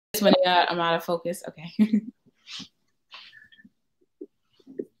just when I'm out of focus. Okay.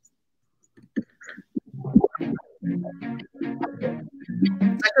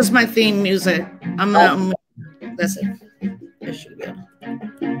 That's my theme music. That's it. There should go.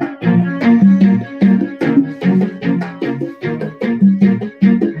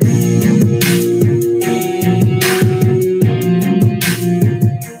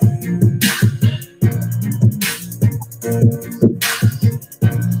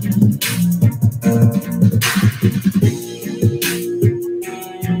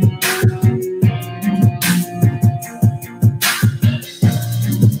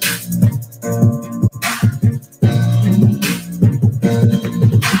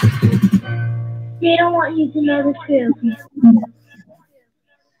 They don't want you to know the truth.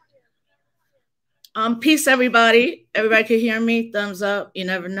 Peace, everybody. Everybody can hear me? Thumbs up. You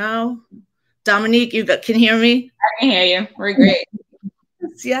never know. Dominique, can hear me? I can hear you. We're great.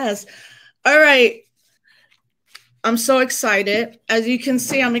 Yes. All right. I'm so excited. As you can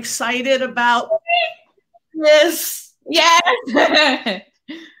see, I'm excited about this. Yes.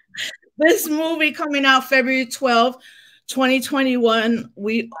 This movie coming out February 12th, 2021.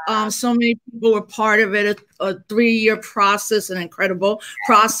 We so many people were part of it, a 3-year process, an incredible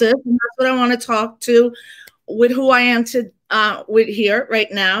process. And that's what I want to talk to with who I am with here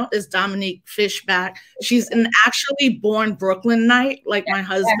right now is Dominique Fishback. She's an actually born Brooklynite, like my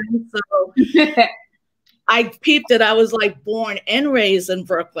husband. So I peeped it. I was like born and raised in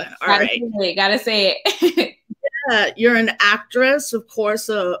Brooklyn. All right. Gotta say it. Yeah, you're an actress, of course,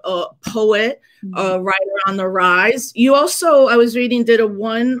 a poet, a writer on the rise. You also, I was reading, did a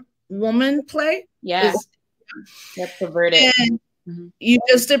one-woman play. Yeah. That's perverted. And you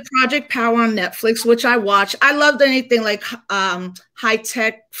just did Project Power on Netflix, which I watched. I loved anything like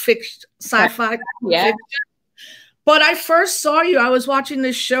high-tech sci-fi. Yeah. Fiction. But I first saw you, I was watching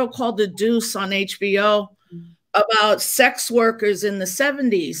this show called The Deuce on HBO about sex workers in the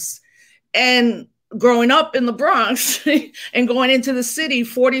 70s. And growing up in the Bronx and going into the city,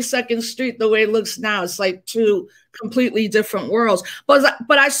 42nd Street, the way it looks now, it's like two completely different worlds. But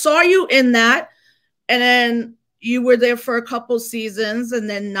I saw you in that, and then you were there for a couple seasons and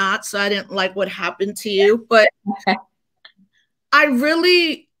then not, so I didn't like what happened to you. But I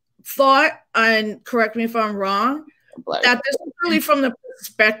really thought, and correct me if I'm wrong, that this is really from the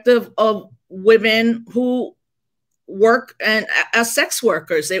perspective of women who work and as sex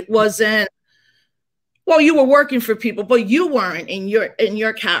workers. It wasn't, well, you were working for people, but you weren't in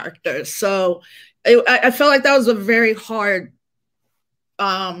your character. So I felt like that was a very hard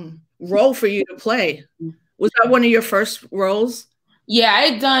role for you to play. Was that one of your first roles? Yeah, I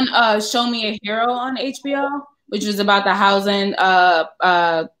had done Show Me a Hero on HBO, which was about the housing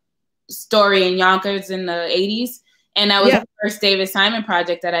story in Yonkers in the 80s. And that was the first David Simon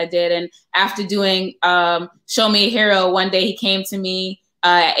project that I did. And after doing Show Me a Hero, one day he came to me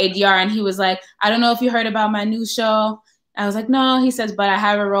at ADR and he was like, I don't know if you heard about my new show. I was like, no. He says, but I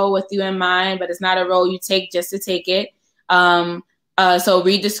have a role with you in mind, but it's not a role you take just to take it. So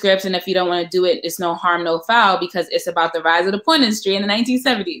read the scripts, and if you don't want to do it, it's no harm, no foul, because it's about the rise of the porn industry in the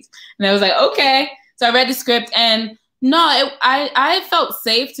 1970s. And I was like, okay. So I read the script, and I felt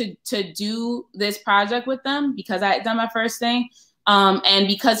safe to do this project with them because I had done my first thing. And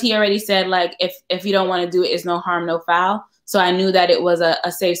because he already said, like, if you don't want to do it, it's no harm, no foul. So I knew that it was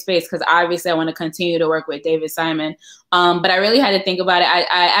a safe space because obviously I want to continue to work with David Simon. But I really had to think about it.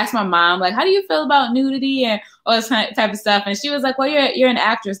 I asked my mom, like, how do you feel about nudity and all this type of stuff? And she was like, well, you're an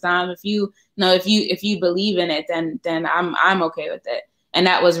actress, Dom. If you believe in it, then I'm okay with it. And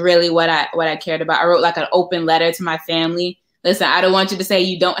that was really what I cared about. I wrote like an open letter to my family. Listen, I don't want you to say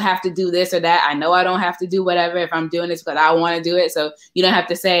you don't have to do this or that. I know I don't have to do whatever if I'm doing this because I want to do it. So you don't have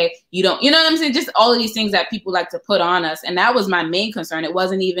to say you don't, you know what I'm saying? Just all of these things that people like to put on us. And that was my main concern. It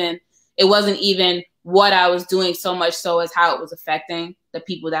wasn't even what I was doing so much so as how it was affecting the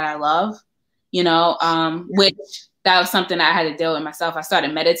people that I love, which that was something I had to deal with myself. I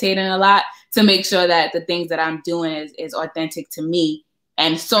started meditating a lot to make sure that the things that I'm doing is authentic to me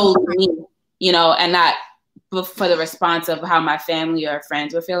and so to me, and not for the response of how my family or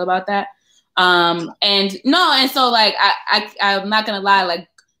friends would feel about that. And so like, I'm not going to lie, like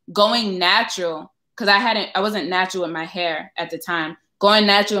going natural, cause I wasn't natural with my hair at the time. Going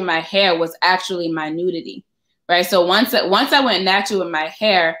natural with my hair was actually my nudity. Right. So once I went natural with my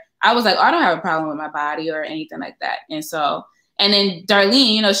hair, I was like, oh, I don't have a problem with my body or anything like that. And then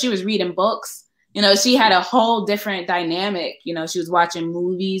Darlene, she was reading books, she had a whole different dynamic. She was watching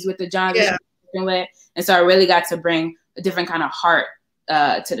movies with the John. Yeah. And so I really got to bring a different kind of heart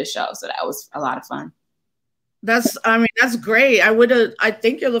to the show. So that was a lot of fun. I mean, that's great. I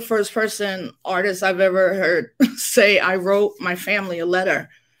think you're the first artist I've ever heard say, I wrote my family a letter,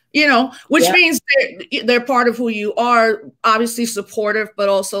 you know, which means they're part of who you are, obviously supportive, but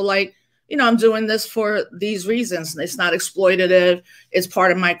also like, you know, I'm doing this for these reasons. It's not exploitative. It's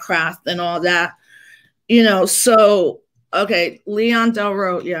part of my craft and all that, you know. So, okay, Leon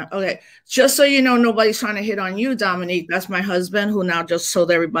Delro, yeah, okay. Just so you know, nobody's trying to hit on you, Dominique. That's my husband, who now just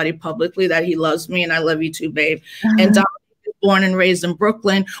told everybody publicly that he loves me, and I love you too, babe. And Dominique is born and raised in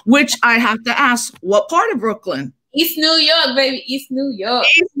Brooklyn, which I have to ask, what part of Brooklyn? East New York, baby, East New York.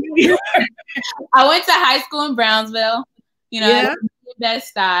 East New York. I went to high school in Brownsville, you know,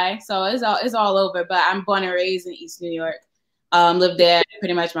 Bed-Stuy, so it's all over. But I'm born and raised in East New York. Lived there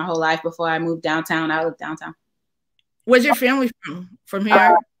pretty much my whole life before I moved downtown. I lived downtown. Where's your family from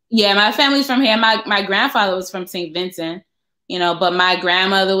here? Yeah, my family's from here. My grandfather was from St. Vincent, you know, but my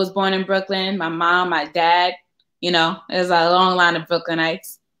grandmother was born in Brooklyn. My mom, my dad, you know, there's a long line of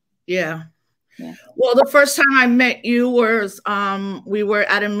Brooklynites. Yeah. Well, the first time I met you was we were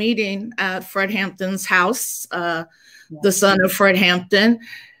at a meeting at Fred Hampton's house, the son of Fred Hampton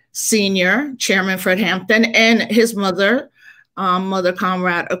Sr., Chairman Fred Hampton, and his mother, Mother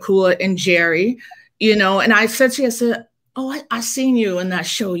Comrade Akua and Jerry, you know, and I said to you, I said, oh, I seen you in that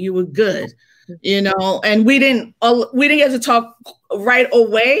show. You were good, you know, and we didn't get to talk right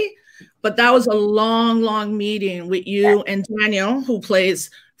away, but that was a long, long meeting with you and Daniel, who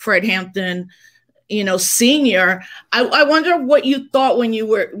plays Fred Hampton, you know, Senior. I wonder what you thought when you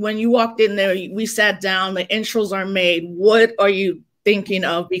walked in there. We sat down, the intros are made. What are you thinking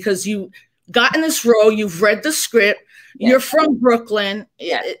of? Because you got in this role, you've read the script, you're from Brooklyn,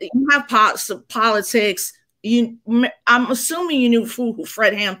 you have politics. I'm assuming you knew who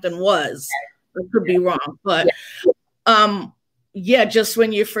Fred Hampton was. I could be wrong, but yeah, just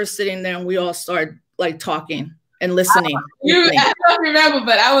when you're first sitting there and we all started like talking and listening. I don't remember,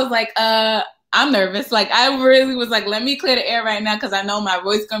 but I was like, I'm nervous. Like, I really was like, let me clear the air right now because I know my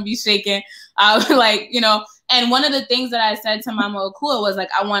voice gonna be shaking. I was like, you know, and one of the things that I said to Mama Akua was like,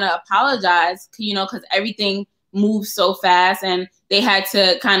 I want to apologize, you know, because everything moved so fast, and we had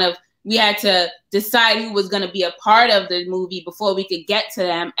to decide who was going to be a part of the movie before we could get to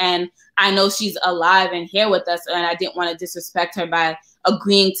them. And I know she's alive and here with us, and I didn't want to disrespect her by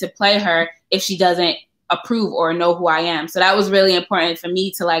agreeing to play her if she doesn't approve or know who I am. So that was really important for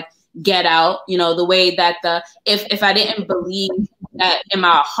me to like get out, you know, the way that if I didn't believe that in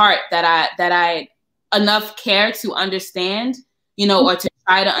my heart that I enough care to understand, you know, or to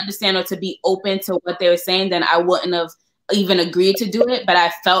try to understand or to be open to what they were saying, then I wouldn't have even agreed to do it. But I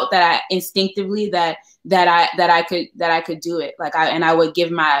felt that I instinctively that I could do it. Like I would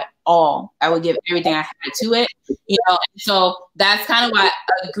give my all. I would give everything I had to it, you know. So that's kind of why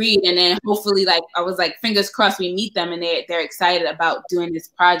I agreed. And then hopefully, like, I was like, fingers crossed we meet them and they're excited about doing this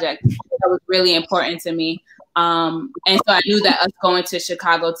project. That was really important to me. And so I knew that us going to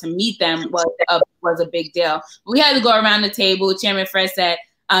Chicago to meet them was a big deal. We had to go around the table. Chairman Fred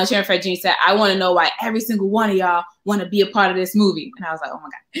Jr. said, I want to know why every single one of y'all want to be a part of this movie. And I was like, oh my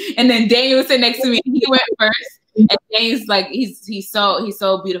God. And then Daniel was sitting next to me. He went first. And Daniel's like, he's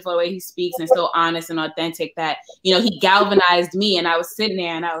so beautiful the way he speaks and so honest and authentic that, you know, he galvanized me. And I was sitting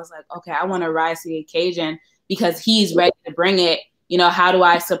there and I was like, okay, I want to rise to the occasion because he's ready to bring it. You know, how do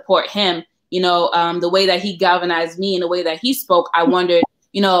I support him? You know, the way that he galvanized me and the way that he spoke, I wondered,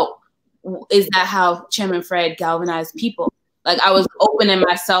 you know, is that how Chairman Fred galvanized people? Like, I was opening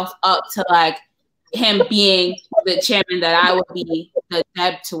myself up to like him being the chairman that I would be the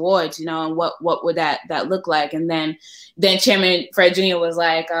step towards, you know, and what would that look like? And then Chairman Fred Jr. was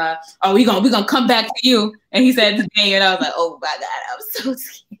like, "Oh, we gonna come back to you." And he said to me, and I was like, "Oh my God, I was so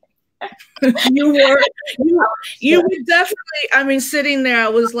scared." you were definitely. I mean, sitting there, I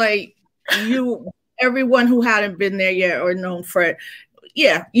was like, everyone who hadn't been there yet or known Fred,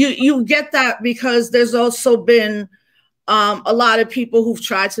 yeah, you get that because there's also been a lot of people who've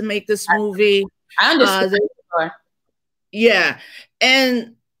tried to make this movie. I understand. Yeah.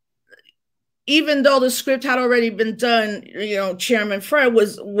 And even though the script had already been done, you know, Chairman Fred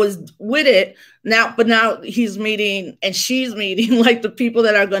was with it now, but now he's meeting and she's meeting like the people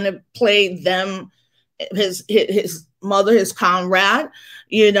that are going to play them, his mother, his comrade,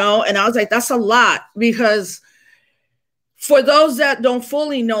 you know, and I was like, that's a lot because for those that don't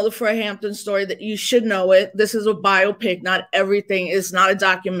fully know the Fred Hampton story, that you should know it. This is a biopic. Not everything is not a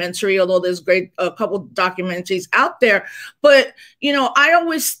documentary, although there's a couple documentaries out there. But, you know, I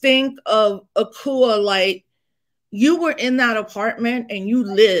always think of Akua like you were in that apartment and you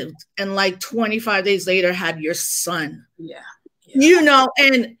lived and like 25 days later had your son. Yeah. You know,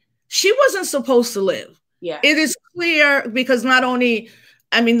 and she wasn't supposed to live. Yeah. It is clear because not only,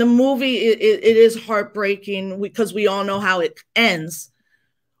 I mean, the movie, it is heartbreaking because we all know how it ends.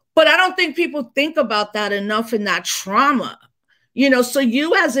 But I don't think people think about that enough in that trauma. You know, so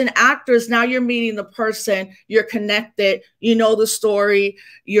you as an actress, now you're meeting the person, you're connected, you know the story,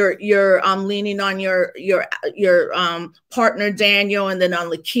 you're leaning on your partner Daniel, and then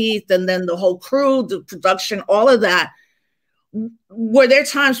on LaKeith, and then the whole crew, the production, all of that. Were there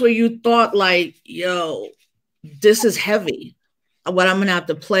times where you thought like, yo, this is heavy, what I'm gonna have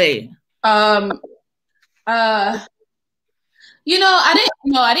to play? You know,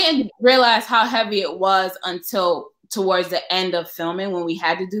 I didn't realize how heavy it was until towards the end of filming when we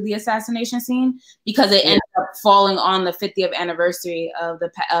had to do the assassination scene, because it ended up falling on the 50th anniversary of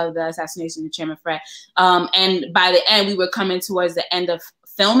the assassination of Chairman Fred. And by the end, we were coming towards the end of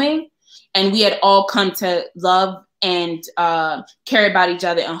filming, and we had all come to love and care about each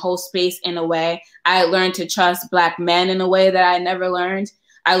other and hold space in a way. I had learned to trust Black men in a way that I never learned.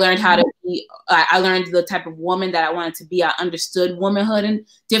 I learned how to be, I learned the type of woman that I wanted to be. I understood womanhood and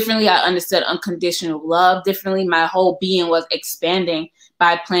differently. I understood unconditional love differently. My whole being was expanding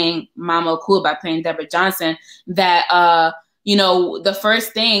by playing Mama Okua, by playing Deborah Johnson. That, you know, the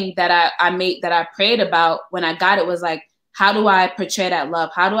first thing that I prayed about when I got it was like, how do I portray that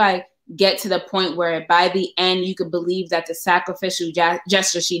love? How do I get to the point where by the end you could believe that the sacrificial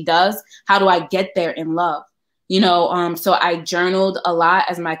gesture she does, how do I get there in love? You know, so I journaled a lot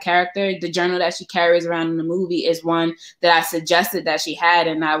as my character. The journal that she carries around in the movie is one that I suggested that she had,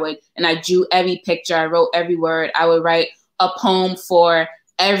 and I drew every picture, I wrote every word. I would write a poem for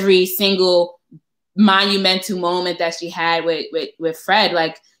every single monumental moment that she had with Fred.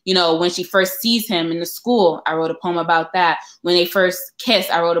 Like, you know, when she first sees him in the school, I wrote a poem about that. When they first kiss,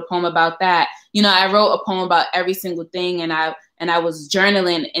 I wrote a poem about that. You know, I wrote a poem about every single thing, and I was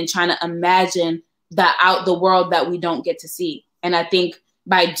journaling and trying to imagine the world that we don't get to see. And I think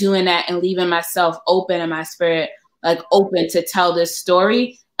by doing that and leaving myself open and my spirit like open to tell this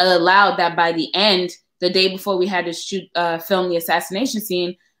story, it allowed that by the end, the day before we had to film the assassination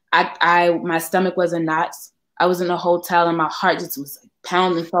scene, my stomach was in knots. I was in a hotel and my heart just was like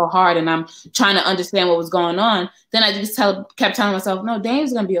pounding so hard, and I'm trying to understand what was going on. Then I just kept telling myself, no,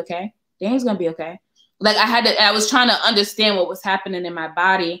 Dane's gonna be okay. Dane's gonna be okay. Like I was trying to understand what was happening in my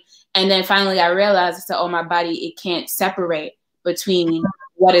body. And then finally I realized, I said, oh, my body, it can't separate between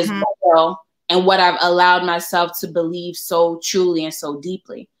what is real and what I've allowed myself to believe so truly and so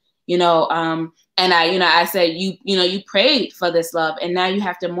deeply, you know? And I said, you prayed for this love, and now you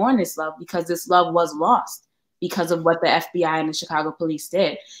have to mourn this love because this love was lost because of what the FBI and the Chicago police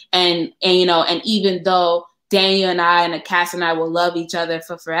did. And even though Daniel and I and the cast and I will love each other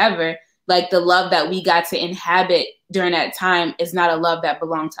for forever, like the love that we got to inhabit during that time is not a love that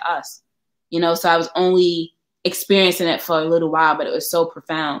belonged to us, you know? So I was only experiencing it for a little while, but it was so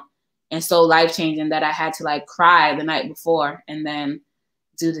profound and so life-changing that I had to like cry the night before and then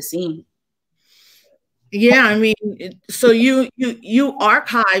do the scene. Yeah, I mean, so you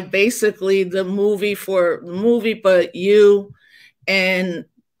archive basically the movie, but you and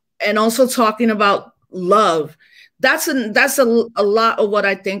also talking about love. That's a lot of what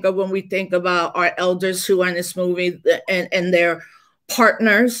I think of when we think about our elders who are in this movie and their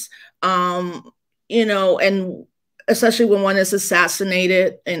partners, you know, and especially when one is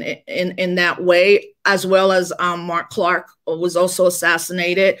assassinated in that way, as well as Mark Clark was also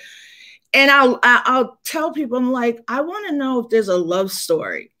assassinated. And I'll tell people, I'm like, I want to know if there's a love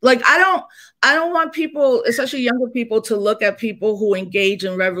story. Like, I don't want people, especially younger people, to look at people who engage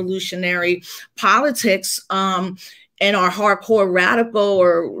in revolutionary politics and are hardcore radical,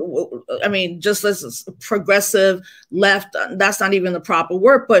 or, I mean, just as progressive left. That's not even the proper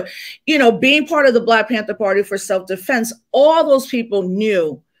word. But, you know, being part of the Black Panther Party for self-defense, all those people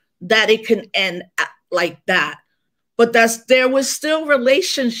knew that it can end like that. But there was still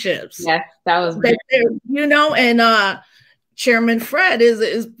relationships. Yeah, that was, you know, and Chairman Fred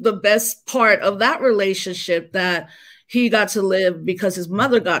is the best part of that relationship, that he got to live because his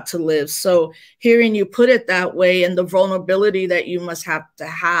mother got to live. So hearing you put it that way, and the vulnerability that you must have to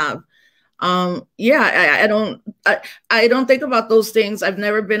have. Yeah, I don't think about those things. I've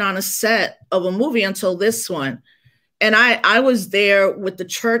never been on a set of a movie until this one. And I was there with the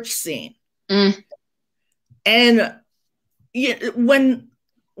church scene. And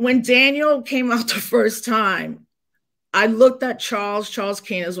when Daniel came out the first time, I looked at Charles. Charles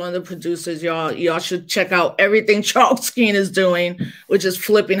Keene is one of the producers. Y'all should check out everything Charles Keene is doing, which is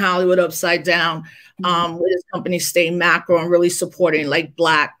flipping Hollywood upside down, with his company Stay Macro, and really supporting like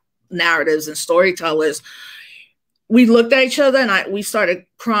Black narratives and storytellers. We looked at each other and we started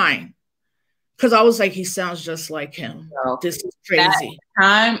crying, because I was like, he sounds just like him. So, this is crazy. That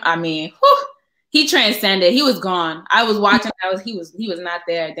time, I mean, whew, he transcended. He was gone. I was watching. He was not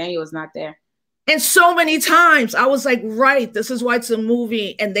there. Daniel was not there. And so many times I was like, right, this is why it's a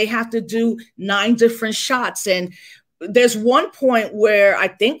movie and they have to do 9 different shots. And there's one point where I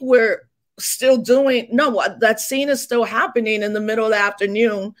think we're still doing, no, that scene is still happening in the middle of the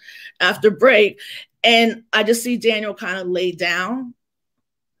afternoon after break. And I just see Daniel kind of lay down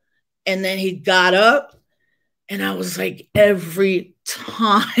and then he got up and I was like, every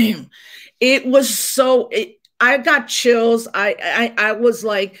time it was so, I got chills. I was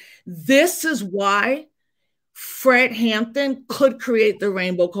like, this is why Fred Hampton could create the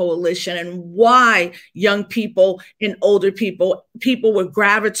Rainbow Coalition and why young people and older people were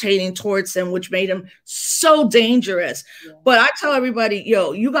gravitating towards him, which made him so dangerous. Yeah. But I tell everybody,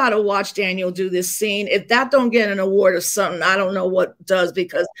 yo, you got to watch Daniel do this scene. If that don't get an award or something, I don't know what does,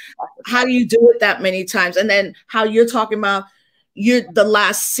 because how do you do it that many times? And then how you're talking about the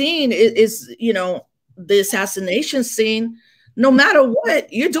last scene is, you know, the assassination scene. No matter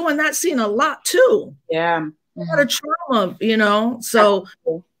what, you're doing that scene a lot too. Yeah. A lot of trauma, you know. So,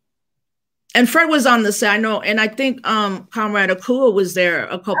 and Fred was on the set, I know, and I think Comrade Akua was there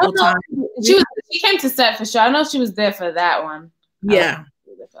a couple times. She came to set for sure. I know she was there for that one. Yeah.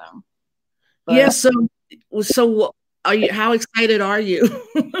 Yeah. So are you? How excited are you?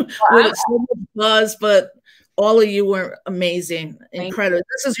 With so much buzz, but all of you were amazing, incredible.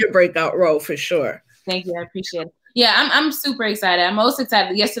 This is your breakout role for sure. Thank you. I appreciate it. Yeah, I'm super excited. I'm most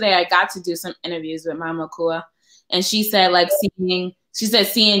excited. Yesterday, I got to do some interviews with Mama Kua, and she said, like,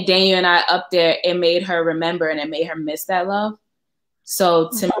 seeing Daniel and I up there, it made her remember and it made her miss that love. So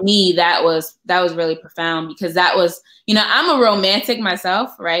to me, that was really profound, because that was, you know, I'm a romantic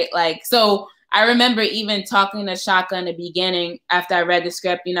myself, right? Like, so I remember even talking to Shaka in the beginning after I read the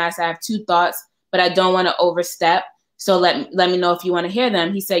script. You know, I said, I have 2 thoughts, but I don't want to overstep. So let me know if you want to hear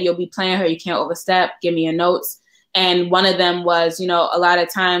them. He said, you'll be playing her. You can't overstep. Give me your notes. And one of them was, you know, a lot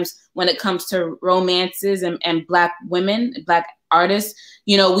of times when it comes to romances and Black women, Black artists,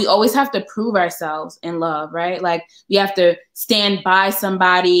 you know, we always have to prove ourselves in love, right? Like, we have to stand by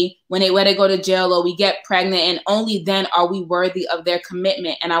somebody when they go to jail or we get pregnant, and only then are we worthy of their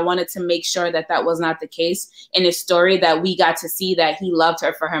commitment. And I wanted to make sure that that was not the case in his story, that we got to see that he loved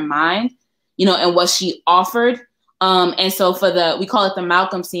her for her mind, you know, and what she offered. And so we call it the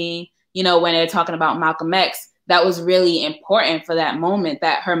Malcolm scene, you know, when they're talking about Malcolm X, that was really important for that moment,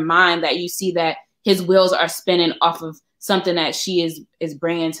 that her mind, that you see that his wheels are spinning off of something that she is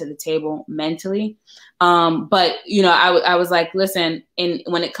bringing to the table mentally. But, you know, I was like, listen,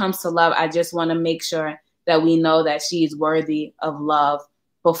 when it comes to love, I just want to make sure that we know that she's worthy of love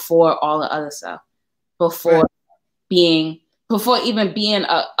before all the other stuff, before even being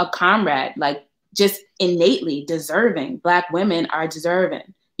a comrade, like, just innately deserving. Black women are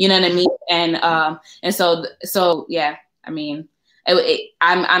deserving. You know what I mean? And so yeah, I mean,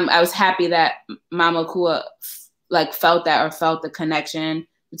 I was happy that Mama Kua like felt the connection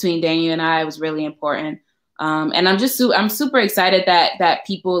between Daniel and I. It was really important. And I'm super excited that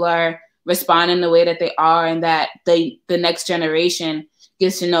people are responding the way that they are, and that the next generation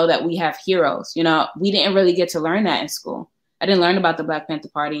gets to know that we have heroes. You know, we didn't really get to learn that in school. I didn't learn about the Black Panther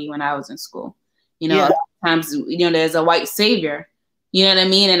Party when I was in school. You know, a lot of times, you know, there's a white savior. You know what I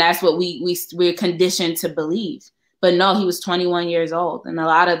mean? And that's what we're conditioned to believe. But no, he was 21 years old. And a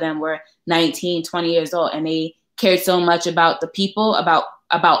lot of them were 19, 20 years old. And they cared so much about the people, about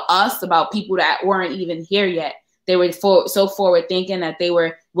us, about people that weren't even here yet. They were so forward thinking that they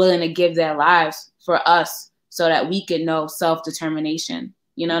were willing to give their lives for us so that we could know self-determination.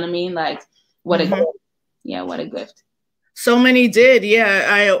 You know what I mean? Like, what a gift. Yeah, what a gift. So many did.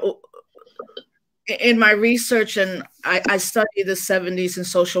 Yeah. In my research, and I study the 70s and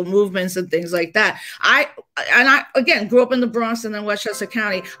social movements and things like that. I again grew up in the Bronx and then Westchester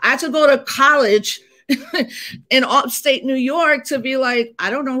County. I had to go to college in upstate New York to be like, I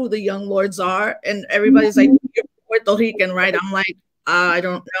don't know who the Young Lords are. And everybody's like, you're Puerto Rican, right? I'm like, I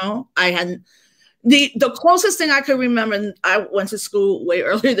don't know. I hadn't. The closest thing I could remember, and I went to school way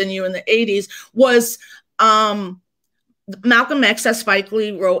earlier than you in the 80s, was Malcolm X that Spike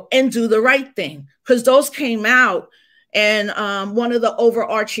Lee wrote, and Do the Right Thing, because those came out. And one of the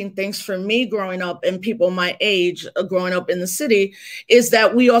overarching things for me growing up, and people my age growing up in the city, is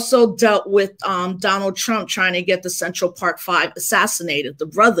that we also dealt with Donald Trump trying to get the Central Park 5 assassinated, the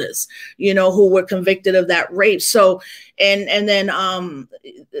brothers, you know, who were convicted of that rape. So, and then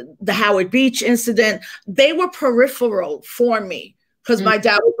the Howard Beach incident, they were peripheral for me. Because my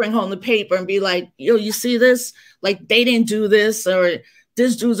dad would bring home the paper and be like, yo, you see this? Like, they didn't do this, or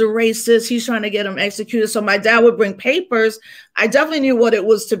this dude's a racist. He's trying to get him executed. So my dad would bring papers. I definitely knew what it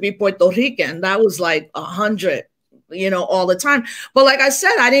was to be Puerto Rican. That was like 100, all the time. But like I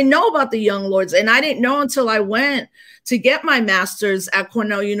said, I didn't know about the Young Lords. And I didn't know until I went to get my master's at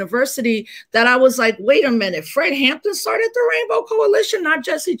Cornell University that I was like, wait a minute, Fred Hampton started the Rainbow Coalition, not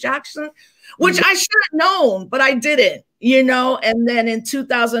Jesse Jackson, which I should have known, but I didn't, And then in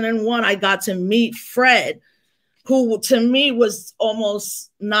 2001, I got to meet Fred, who to me was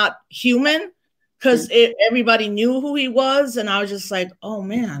almost not human because everybody knew who he was. And I was just like, oh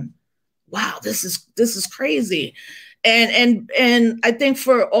man, wow, this is crazy. And I think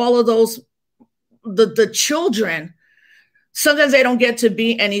for all of those, the children, sometimes they don't get to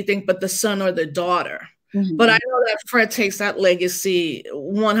be anything but the son or the daughter. Mm-hmm. But I know that Fred takes that legacy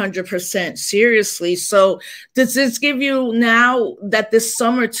 100% seriously. So does this give you now that this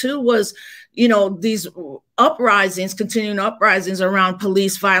summer too was, these uprisings, continuing uprisings around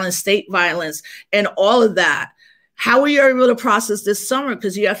police violence, state violence, and all of that? How were you able to process this summer?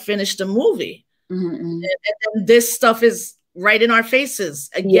 Because you have finished the movie. Mm-hmm. And this stuff is right in our faces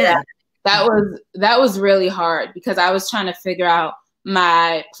again. Yeah. That was really hard because I was trying to figure out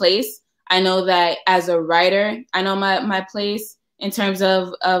my place. I know that as a writer, I know my place in terms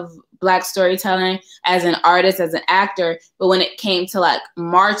of Black storytelling, as an artist, as an actor. But when it came to like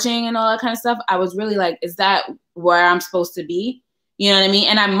marching and all that kind of stuff, I was really like, is that where I'm supposed to be? You know what I mean?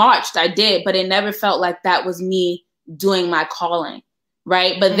 And I marched, I did, but it never felt like that was me doing my calling.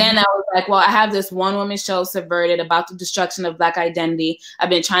 Right. But then I was like, well, I have this one woman show, Subverted, about the destruction of Black identity. I've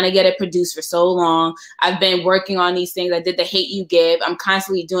been trying to get it produced for so long. I've been working on these things. I did The Hate U Give. I'm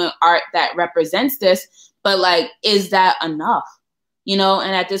constantly doing art that represents this. But like, is that enough?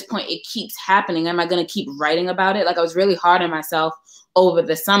 And at this point, it keeps happening. Am I going to keep writing about it? Like, I was really hard on myself over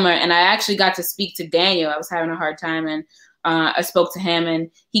the summer. And I actually got to speak to Daniel. I was having a hard time. And I spoke to him and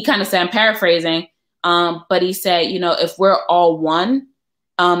he kind of said, I'm paraphrasing, but he said, if we're all one,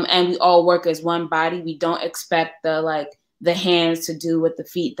 and we all work as one body, we don't expect the hands to do what the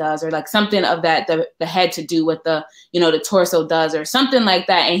feet does, or like something of that, the head to do what the torso does, or something like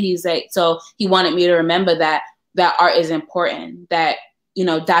that. And he's like, so he wanted me to remember that art is important, that,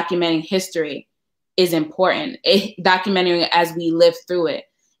 documenting history is important, documenting as we live through it.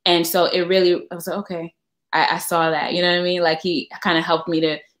 And so I was like, okay, I saw that, you know what I mean? Like he kind of helped me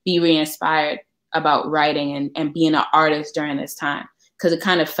to be re-inspired about writing and being an artist during this time. Because it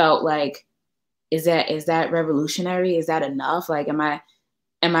kind of felt like, is that revolutionary? Is that enough? Like, am I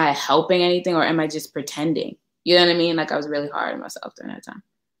helping anything, or am I just pretending? You know what I mean? Like I was really hard on myself during that time.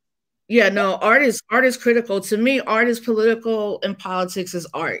 Yeah, no, art is critical. To me, art is political and politics is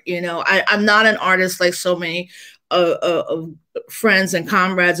art. I'm not an artist like so many friends and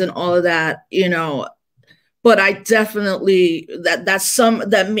comrades and all of that, but I definitely,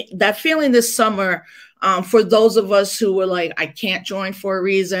 that feeling this summer, for those of us who were like, I can't join for a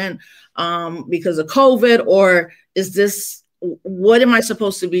reason because of COVID, or what am I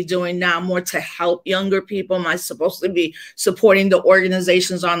supposed to be doing now more to help younger people? Am I supposed to be supporting the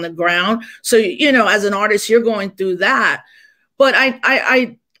organizations on the ground? So, as an artist, you're going through that. But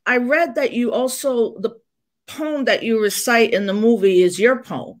I read that you also, the poem that you recite in the movie is your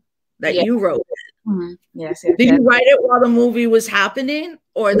poem that you wrote. Mm-hmm. Yes. Did you write it while the movie was happening?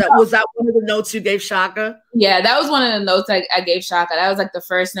 Or was that one of the notes you gave Shaka? Yeah, that was one of the notes I gave Shaka. That was like the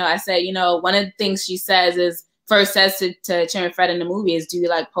first note. I said, one of the things she says to Chairman Fred in the movie is, do you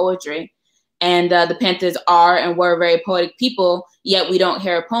like poetry? And the Panthers are and were very poetic people, yet we don't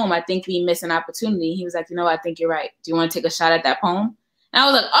hear a poem. I think we miss an opportunity. He was like, I think you're right. Do you want to take a shot at that poem? And I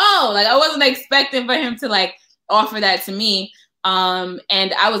was like, oh, like I wasn't expecting for him to like offer that to me. And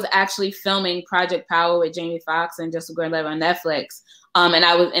I was actually filming Project Power with Jamie Foxx and Joseph Gordon-Levitt on Netflix. And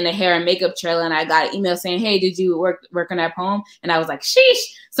I was in a hair and makeup trailer, and I got an email saying, hey, did you work on that poem? And I was like, sheesh.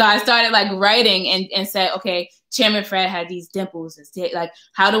 So I started like writing and said, okay, Chairman Fred had these dimples. Like,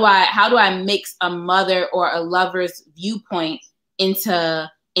 how do I mix a mother or a lover's viewpoint into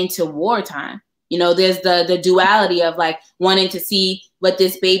wartime? There's the duality of like wanting to see what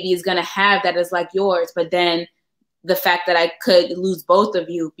this baby is going to have that is like yours, but then the fact that I could lose both of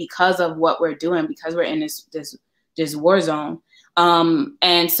you because of what we're doing, because we're in this war zone.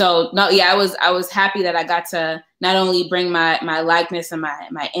 And so, no, yeah, I was happy that I got to not only bring my likeness and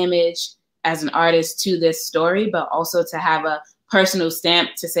my image as an artist to this story, but also to have a personal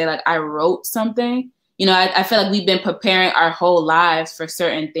stamp to say like, I wrote something. I feel like we've been preparing our whole lives for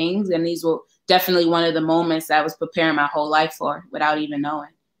certain things. And these were definitely one of the moments that I was preparing my whole life for without even knowing,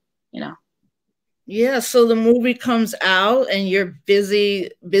 Yeah, so the movie comes out and you're busy,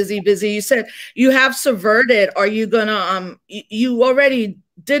 busy, busy. You said you have Subverted. Are you gonna you already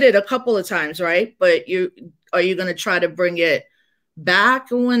did it a couple of times, right? But are you gonna try to bring it back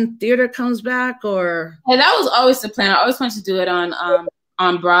when theater comes back, or? Yeah, that was always the plan. I always wanted to do it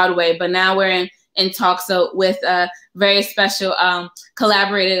on Broadway, but now we're in talks with a very special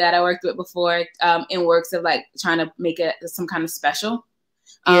collaborator that I worked with before in works of like trying to make it some kind of special.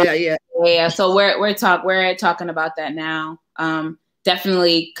 Yeah. So we're talking about that now.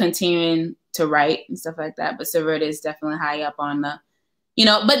 Definitely continuing to write and stuff like that. But Subverted is definitely high up on the,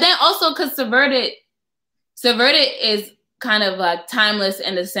 But then also because Subverted is kind of like timeless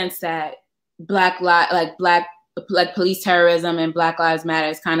in the sense that black police terrorism and Black Lives Matter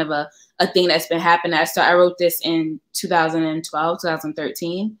is kind of a thing that's been happening. I wrote this in 2012,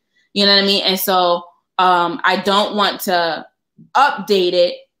 2013. You know what I mean? And so I don't want to update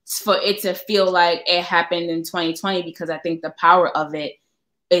it for it to feel like it happened in 2020, because I think the power of it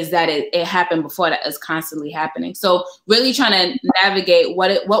is that it happened before, that is constantly happening. So really trying to navigate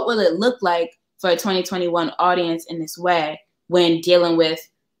what will it look like for a 2021 audience in this way when dealing with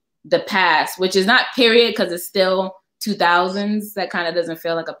the past, which is not period because it's still 2000s. That kind of doesn't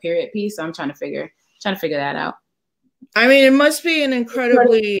feel like a period piece. So I'm trying to figure that out. I mean, it must be an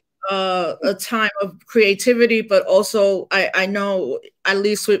incredibly a time of creativity, but also I know, at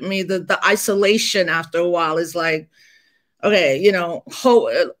least with me, the isolation after a while is like, okay,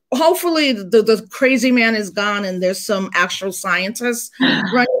 hopefully the crazy man is gone and there's some actual scientists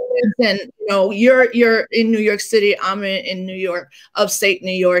running this. And you're in New York City, I'm in New York, upstate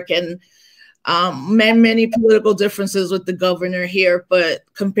New York, and many political differences with the governor here, but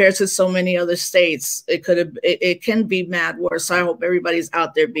compared to so many other states, it can be mad worse. So I hope everybody's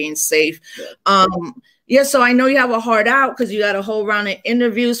out there being safe. Yeah, so I know you have a heart out because you got a whole round of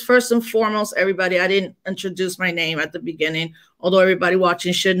interviews. First and foremost, everybody, I didn't introduce my name at the beginning, although everybody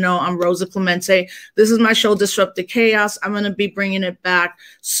watching should know. I'm Rosa Clemente. This is my show, Disrupt the Chaos. I'm going to be bringing it back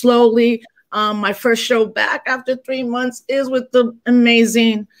slowly. My first show back after 3 months is with the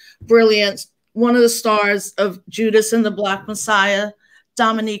amazing, brilliant, one of the stars of Judas and the Black Messiah,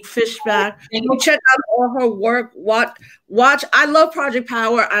 Dominique Fishback. Check out all her work. Watch. I love Project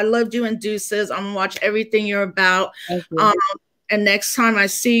Power. I love doing Deuces. I'm gonna watch everything you're about. And next time I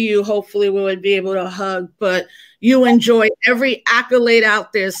see you, hopefully we would be able to hug. But you enjoy every accolade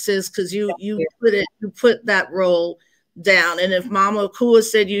out there, sis, because you put that role down. And if Mama Akua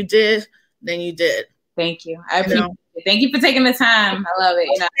said you did, then you did. Thank you. I appreciate it. Thank you for taking the time. I love it.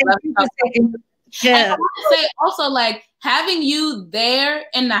 And I want to say also, like, having you there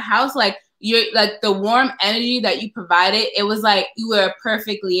in the house, like you're like the warm energy that you provided, it was like you were a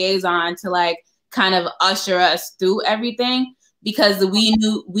perfect liaison to like kind of usher us through everything, because we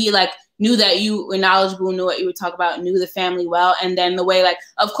knew that you were knowledgeable, knew what you would talk about, knew the family well. And then the way, like,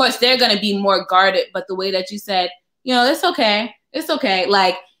 of course they're going to be more guarded, but the way that you said, it's okay.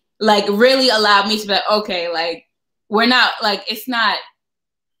 Like really allowed me to be like, okay, like we're not like, it's not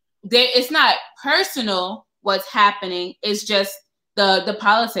personal what's happening. It's just the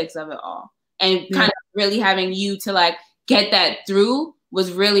politics of it all. And kind of really having you to like get that through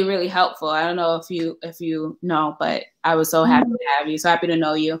was really, really helpful. I don't know if you know, but I was so happy to have you. So happy to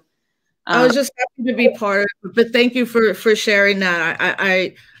know you. I was just happy to be part of it, but thank you for sharing that.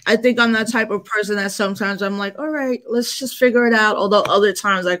 I think I'm that type of person that sometimes I'm like, all right, let's just figure it out. Although other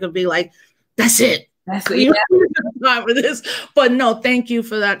times I could be like, that's it. Time for this. But no, thank you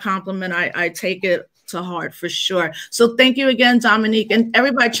for that compliment. I take it to heart for sure. So thank you again, Dominique. And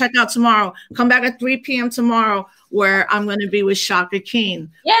everybody check out tomorrow. Come back at 3 p.m. tomorrow, where I'm going to be with Shaka Keen,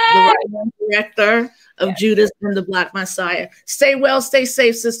 the director of Judas and the Black Messiah. Stay well, stay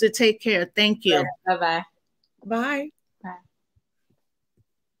safe, sister. Take care. Thank you. Bye-bye. Bye. Bye.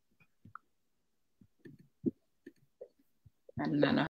 I do not know.